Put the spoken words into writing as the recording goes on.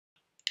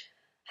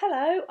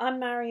Hello, I'm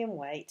Marion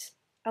Waite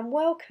and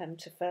welcome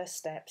to First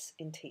Steps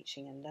in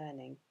Teaching and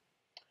Learning.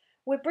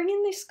 We're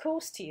bringing this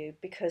course to you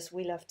because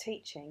we love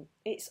teaching.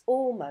 It's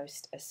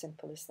almost as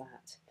simple as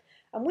that.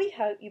 And we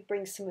hope you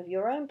bring some of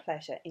your own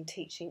pleasure in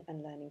teaching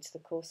and learning to the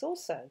course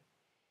also.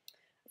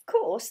 Of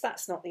course,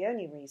 that's not the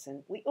only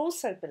reason. We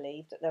also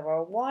believe that there are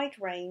a wide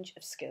range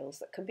of skills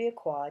that can be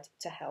acquired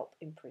to help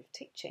improve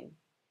teaching.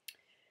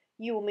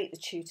 You will meet the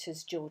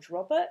tutors George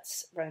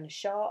Roberts, Rona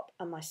Sharp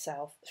and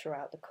myself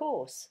throughout the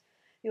course.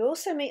 You'll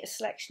also meet a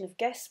selection of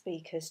guest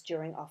speakers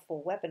during our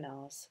 4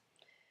 webinars.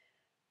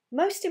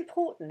 Most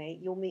importantly,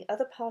 you'll meet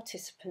other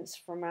participants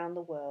from around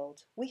the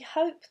world. We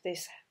hope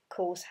this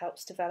course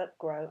helps develop,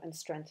 grow and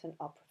strengthen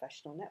our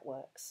professional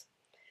networks.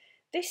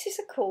 This is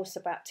a course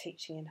about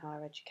teaching in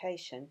higher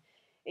education.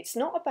 It's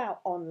not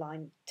about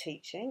online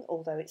teaching,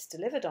 although it's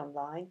delivered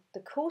online. The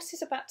course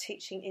is about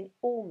teaching in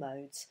all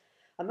modes.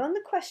 Among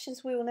the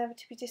questions we will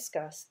inevitably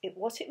discuss is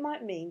what it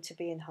might mean to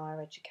be in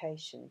higher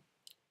education.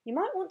 You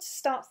might want to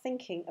start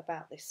thinking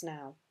about this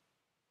now.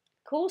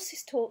 The course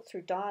is taught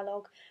through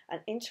dialogue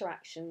and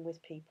interaction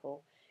with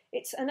people.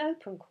 It's an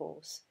open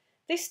course.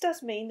 This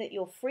does mean that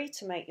you're free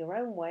to make your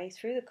own way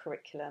through the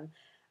curriculum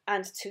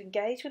and to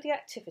engage with the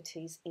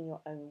activities in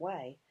your own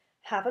way.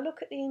 Have a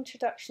look at the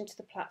introduction to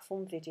the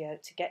platform video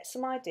to get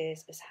some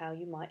ideas as how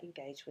you might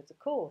engage with the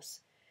course.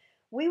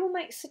 We will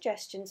make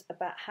suggestions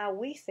about how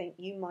we think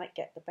you might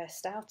get the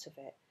best out of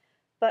it,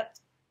 but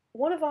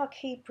one of our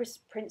key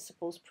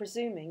principles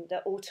presuming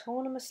that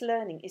autonomous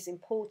learning is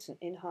important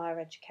in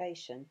higher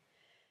education.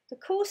 The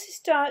course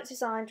is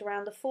designed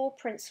around the 4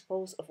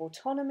 principles of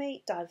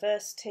autonomy,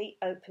 diversity,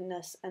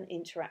 openness and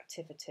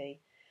interactivity.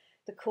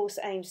 The course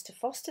aims to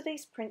foster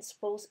these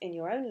principles in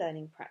your own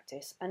learning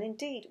practice, and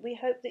indeed we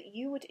hope that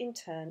you would in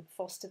turn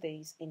foster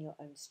these in your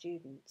own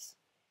students.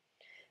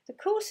 The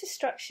course is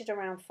structured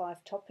around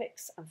 5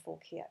 topics and 4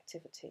 key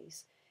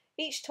activities.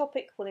 Each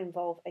topic will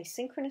involve a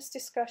synchronous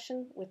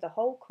discussion with the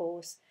whole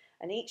course,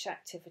 and each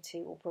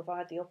activity will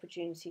provide the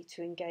opportunity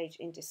to engage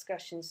in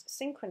discussions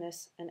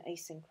synchronous and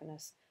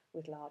asynchronous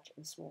with large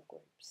and small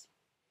groups.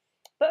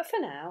 But for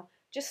now,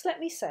 just let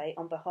me say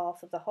on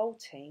behalf of the whole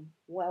team,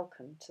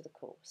 welcome to the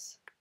course.